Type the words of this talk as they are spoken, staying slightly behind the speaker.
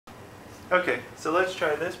Okay, so let's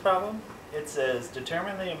try this problem. It says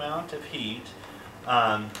determine the amount of heat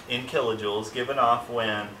in kilojoules given off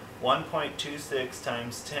when 1.26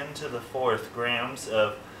 times 10 to the fourth grams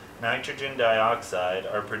of nitrogen dioxide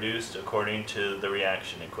are produced according to the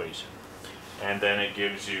reaction equation. And then it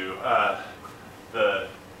gives you the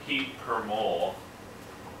heat per mole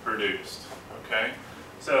produced, okay?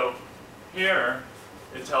 So here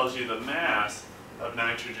it tells you the mass of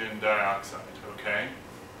nitrogen dioxide, okay?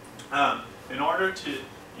 In order to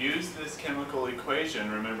use this chemical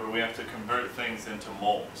equation, remember we have to convert things into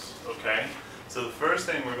moles, okay? So the first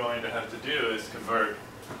thing we're going to have to do is convert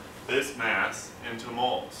this mass into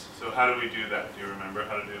moles. So how do we do that? Do you remember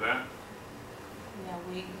how to do that? Yeah,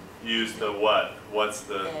 we use the what? What's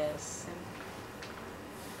the... Yes.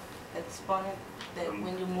 Exponent,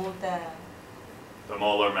 when you move the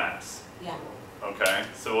molar mass. Yeah. Okay,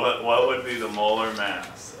 so what would be the molar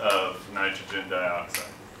mass of nitrogen dioxide?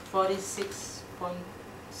 46.01.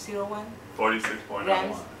 46.01.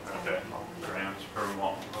 Grams. Okay. Grams per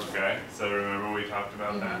mole. Okay. So remember we talked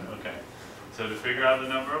about that? Okay. So to figure out the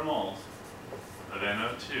number of moles of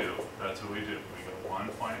NO2, that's what we do. We go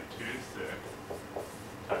 1.26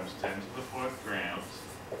 times 10 to the fourth grams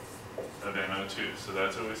of NO2. So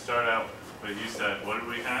that's what we start out with. But you said, what did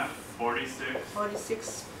we have?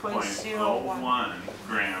 46.01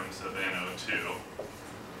 grams of NO2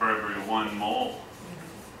 for every 1 mole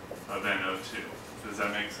of NO2. Does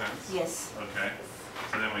that make sense? Yes. Okay.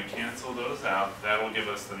 So then we cancel those out. That will give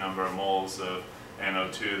us the number of moles of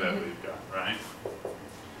NO2 that we've got, right?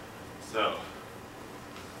 So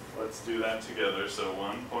let's do that together. So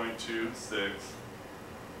 1.26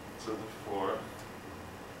 to the fourth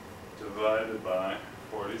divided by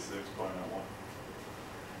 46.01.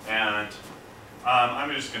 And I'm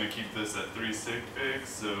just going to keep this at 3 sig figs,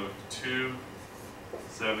 so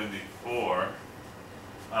 274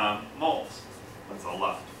 moles. That's a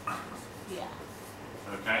lot. Yeah.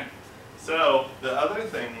 Okay? So the other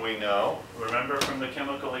thing we know, remember from the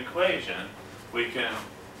chemical equation, we can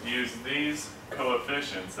use these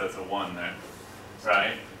coefficients, that's a 1 there,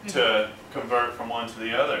 right, to convert from one to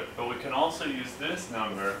the other. But we can also use this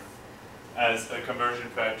number as a conversion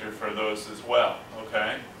factor for those as well,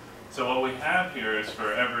 okay? So what we have here is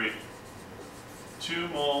for every 2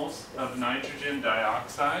 moles of nitrogen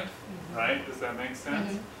dioxide, right? Does that make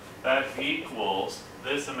sense? That equals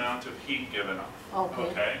this amount of heat given off,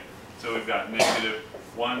 okay? So we've got negative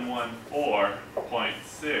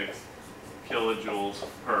 114.6 kilojoules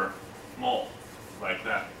per mole, like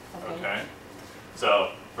that, okay?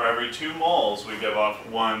 So for every 2 moles, we give off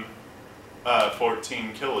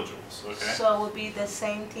 14 kilojoules, okay? So it would be the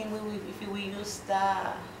same thing if we use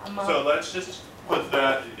the amount. So let's just put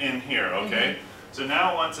that in here, okay? So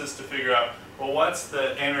now it wants us to figure out, well, what's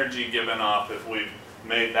the energy given off if we've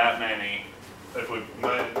made that many, if we've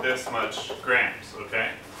made this much grams,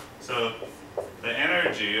 okay? So the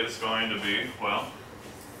energy is going to be, well,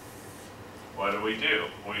 what do?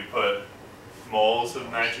 We put moles of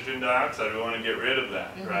nitrogen dioxide. We want to get rid of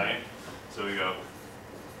that, right? So we go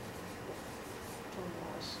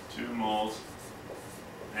 2 moles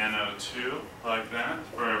NO2, like that,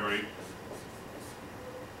 for every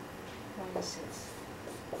 26.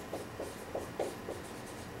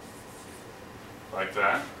 Like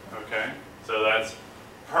that, okay? So that's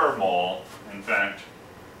per mole. In fact,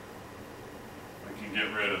 we can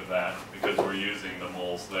get rid of that because we're using the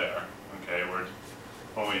moles there, okay?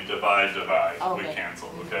 When we divide, we cancel,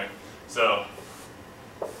 okay? So,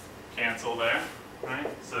 cancel there, right?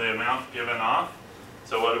 So the amount given off.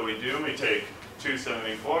 So what do? We take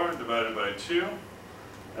 274 divided by 2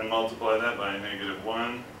 and multiply that by negative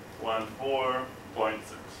 114.6.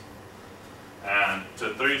 And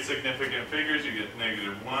to 3 significant figures, you get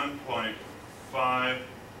negative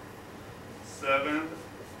 1.57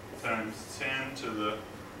 times 10 to the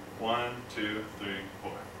 1, 2, 3,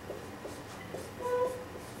 4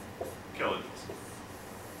 kilojoules.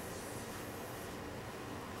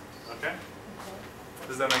 Okay?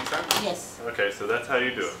 Does that make sense? Yes. Okay, so that's how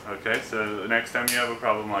you do it. Okay, so the next time you have a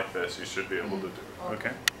problem like this, you should be able to do it.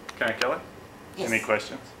 Okay? Can I kill it? Yes. Any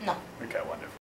questions? No. Okay, wonderful.